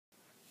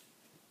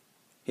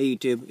Hey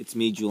YouTube, it's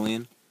me,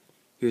 Julian.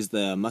 Here's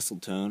the Muscle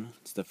Tone.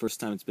 It's the first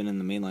time it's been in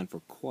the mainline for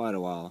quite a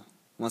while.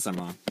 Unless I'm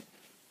wrong.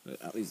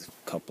 But at least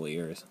a couple of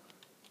years.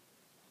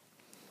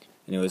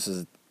 Anyway, this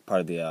is part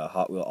of the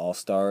Hot Wheel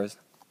All-Stars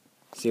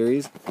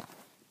series,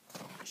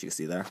 as you can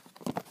see there.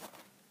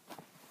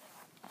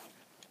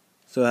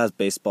 So it has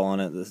baseball on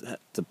it.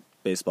 It's a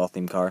baseball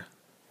themed car.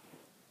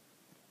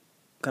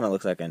 Kind of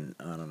looks like an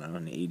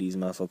 80s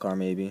muscle car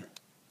maybe.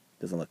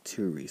 Doesn't look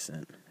too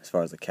recent as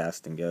far as the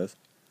casting goes.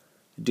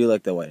 I do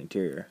like the white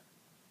interior.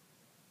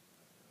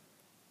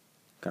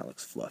 Kind of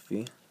looks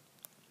fluffy.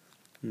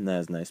 And that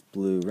has nice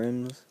blue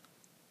rims.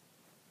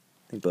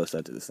 I think both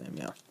sides are the same,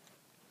 yeah.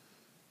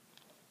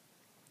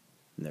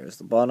 And there's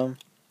the bottom.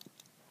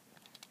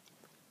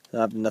 I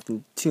have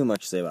nothing too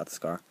much to say about this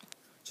car.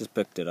 Just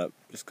picked it up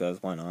just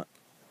because, why not?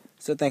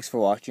 So thanks for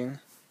watching.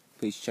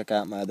 Please check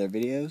out my other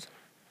videos.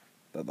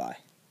 Bye-bye.